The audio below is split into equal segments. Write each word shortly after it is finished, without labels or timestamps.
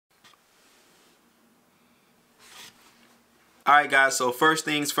Alright guys, so first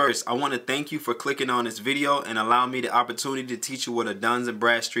things first, I want to thank you for clicking on this video and allowing me the opportunity to teach you what a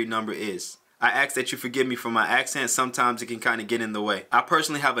dun&bradstreet number is. I ask that you forgive me for my accent, sometimes it can kind of get in the way. I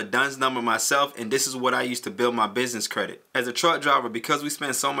personally have a DUNS number myself, and this is what I use to build my business credit. As a truck driver, because we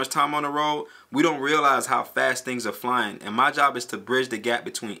spend so much time on the road, we don't realize how fast things are flying, and my job is to bridge the gap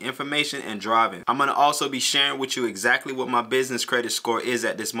between information and driving. I'm going to also be sharing with you exactly what my business credit score is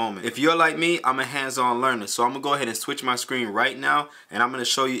at this moment. If you're like me, I'm a hands-on learner, so I'm going to go ahead and switch my screen right now, and I'm going to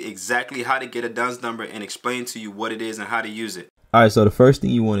show you exactly how to get a DUNS number and explain to you what it is and how to use it. Alright, so the first thing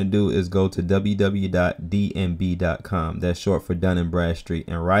you want to do is go to www.dnb.com. That's short for Dun & Bradstreet.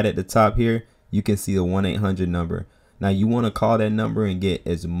 And right at the top here, you can see the 1-800 number. Now you want to call that number and get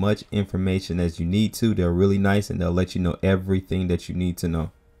as much information as you need to. They're really nice and they'll let you know everything that you need to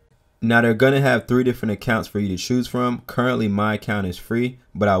know. Now they're going to have 3 different accounts for you to choose from. Currently my account is free,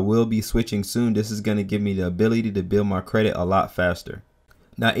 but I will be switching soon. This is going to give me the ability to build my credit a lot faster.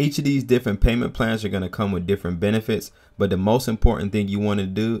 Now each of these different payment plans are going to come with different benefits, but the most important thing you want to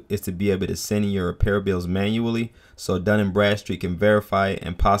do is to be able to send in your repair bills manually so Dun & Bradstreet can verify it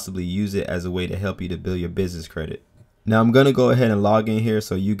and possibly use it as a way to help you to build your business credit. Now I'm going to go ahead and log in here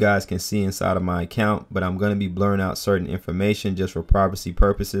so you guys can see inside of my account, but I'm going to be blurring out certain information just for privacy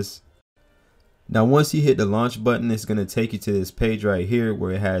purposes. Now once you hit the launch button, it's going to take you to this page right here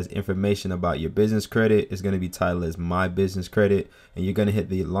where it has information about your business credit. It's going to be titled as My Business Credit, and you're going to hit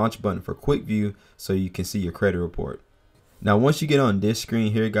the launch button for quick view so you can see your credit report. Now once you get on this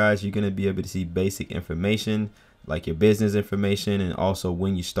screen here guys, you're going to be able to see basic information like your business information and also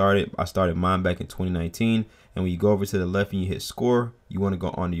when you started. I started mine back in 2019, and when you go over to the left and you hit score, you want to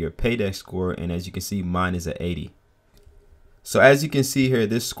go onto your paydex score, and as you can see mine is at 80. So as you can see here,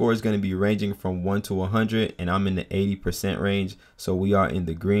 this score is going to be ranging from 1 to 100, and I'm in the 80% range, so we are in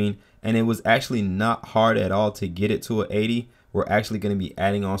the green. And it was actually not hard at all to get it to an 80. We're actually going to be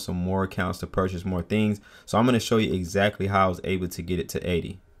adding on some more accounts to purchase more things, so I'm going to show you exactly how I was able to get it to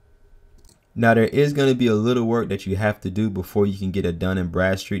 80. Now there is going to be a little work that you have to do before you can get a Dun &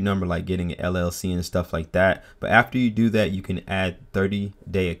 Bradstreet number, like getting an LLC and stuff like that. But after you do that, you can add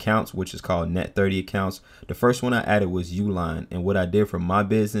 30-day accounts, which is called net 30 accounts. The first one I added was Uline, and what I did for my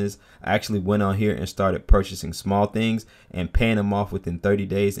business, I actually went on here and started purchasing small things and paying them off within 30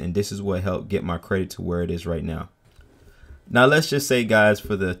 days, and this is what helped get my credit to where it is right now. Now let's just say guys,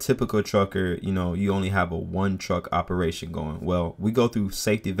 for the typical trucker, you know, you only have a 1 truck operation going. Well, we go through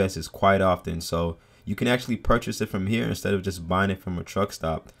safety vests quite often, so you can actually purchase it from here instead of just buying it from a truck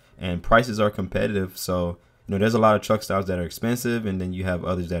stop. And prices are competitive, so you know there's a lot of truck stops that are expensive, and then you have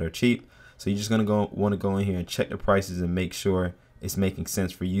others that are cheap. So you're just gonna want to go in here and check the prices and make sure it's making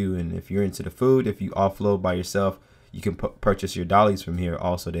sense for you. And if you're into the food, if you offload by yourself, you can purchase your dollies from here.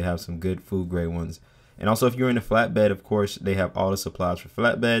 Also, they have some good food grade ones. And also, if you're in a flatbed, of course, they have all the supplies for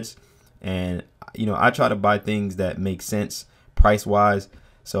flatbeds. And, you know, I try to buy things that make sense price wise.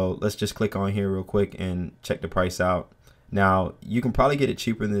 So let's just click on here real quick and check the price out. Now, you can probably get it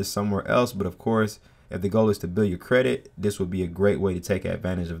cheaper than this somewhere else. But of course, if the goal is to build your credit, this would be a great way to take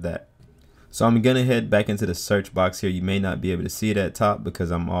advantage of that. So I'm going to head back into the search box here. You may not be able to see it at top because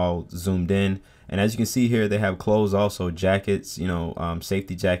I'm all zoomed in. And as you can see here, they have clothes, also jackets, you know,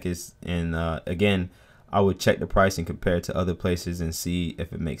 safety jackets. And again, I would check the price and compare it to other places and see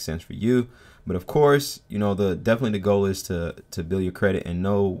if it makes sense for you. But of course, you know, definitely the goal is to build your credit, and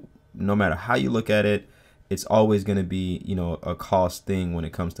no matter how you look at it, it's always going to be, you know, a cost thing when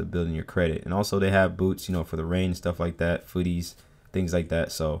it comes to building your credit. And also they have boots, you know, for the rain, stuff like that, footies, things like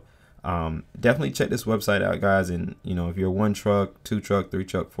that. So definitely check this website out, guys. And you know, if you're a 1 truck, 2 truck, 3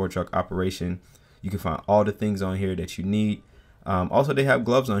 truck, 4 truck operation, you can find all the things on here that you need. Also, they have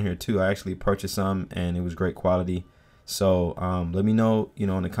gloves on here too. I actually purchased some and it was great quality. So let me know, you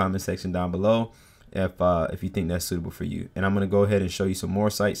know, in the comment section down below if you think that's suitable for you. And I'm going to go ahead and show you some more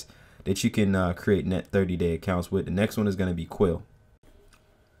sites that you can create net 30-day accounts with. The next one is going to be Quill.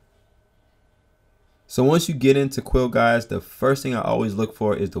 So once you get into Quill, guys, the first thing I always look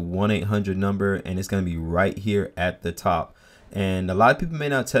for is the 1-800 number, and it's going to be right here at the top. And a lot of people may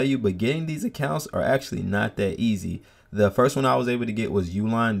not tell you, but getting these accounts are actually not that easy. The first one I was able to get was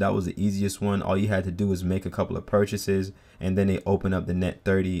Uline. That was the easiest one. All you had to do was make a couple of purchases, and then they open up the net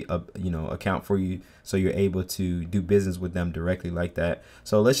 30 account for you, so you're able to do business with them directly like that.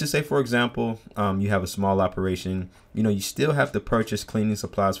 So let's just say, for example, you have a small operation. You know, you still have to purchase cleaning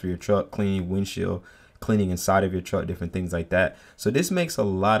supplies for your truck, cleaning windshield, cleaning inside of your truck, different things like that. So this makes a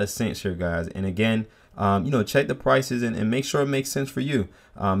lot of sense here, guys. And again, you know, check the prices and make sure it makes sense for you.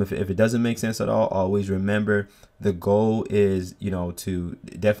 If it doesn't make sense at all, always remember the goal is, you know, to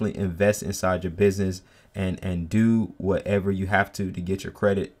definitely invest inside your business and do whatever you have to get your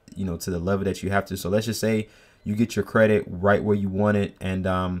credit, you know, to the level that you have to. So let's just say you get your credit right where you want it, and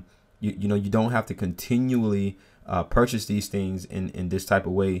you know, you don't have to continually purchase these things in this type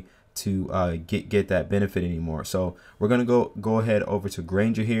of way to get that benefit anymore. So we're gonna go ahead over to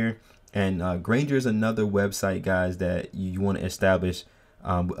Granger here, and Granger is another website, guys, that you want to establish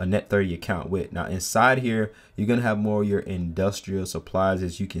a net 30 account with. Now inside here, you're gonna have more of your industrial supplies,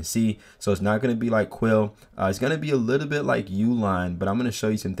 as you can see. So it's not gonna be like Quill. It's gonna be a little bit like Uline, but I'm gonna show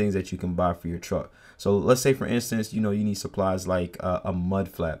you some things that you can buy for your truck. So let's say, for instance, you know, you need supplies like a mud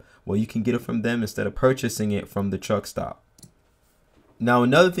flap. Well, you can get it from them instead of purchasing it from the truck stop. Now,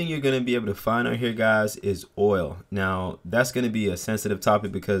 another thing you're going to be able to find on here, guys, is oil. Now, that's going to be a sensitive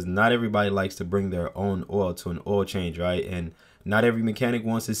topic because not everybody likes to bring their own oil to an oil change, right? And not every mechanic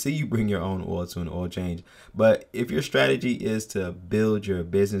wants to see you bring your own oil to an oil change. But if your strategy is to build your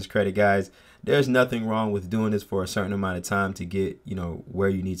business credit, guys, there's nothing wrong with doing this for a certain amount of time to get, you know, where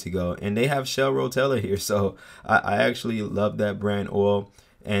you need to go. And they have Shell Rotella here. So I actually love that brand oil.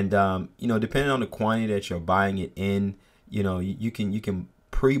 And, you know, depending on the quantity that you're buying it in, you know, you can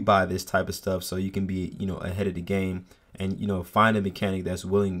pre-buy this type of stuff so you can be, you know, ahead of the game and, you know, find a mechanic that's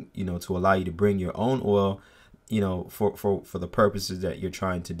willing, you know, to allow you to bring your own oil, you know, for the purposes that you're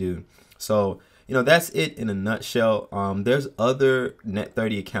trying to do. So, you know, that's it in a nutshell. There's other net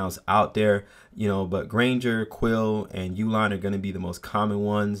 30 accounts out there, you know, but Granger, Quill, and Uline are going to be the most common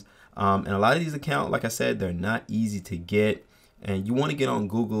ones. And a lot of these accounts, like I said, they're not easy to get. And you want to get on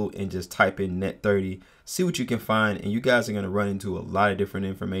Google and just type in net 30, see what you can find, and you guys are going to run into a lot of different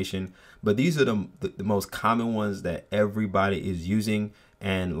information. But these are the most common ones that everybody is using.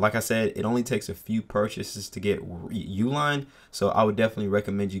 And like I said, it only takes a few purchases to get Uline, so I would definitely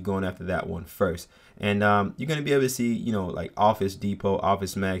recommend you going after that one first. And you're going to be able to see, you know, like Office Depot,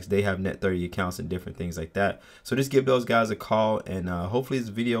 Office Max, they have net 30 accounts and different things like that. So just give those guys a call, and hopefully this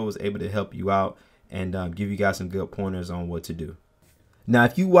video was able to help you out and give you guys some good pointers on what to do. Now,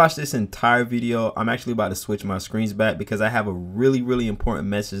 if you watch this entire video, I'm actually about to switch my screens back because I have a really important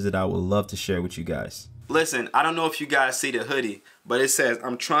message that I would love to share with you guys. Listen, I don't know if you guys see the hoodie, but it says,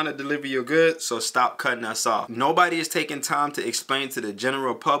 "I'm trying to deliver your goods, so stop cutting us off." Nobody is taking time to explain to the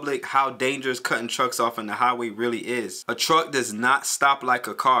general public how dangerous cutting trucks off on the highway really is. A truck does not stop like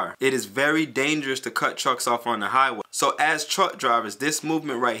a car. It is very dangerous to cut trucks off on the highway. So as truck drivers, this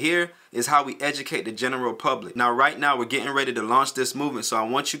movement right here is how we educate the general public. Now, right now, we're getting ready to launch this movement, so I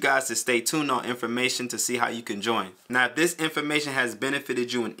want you guys to stay tuned on information to see how you can join. Now, if this information has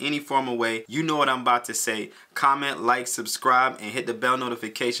benefited you in any form of way, you know what I'm about to say. Comment, like, subscribe, and hit the bell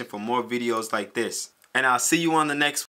notification for more videos like this. And I'll see you on the next one.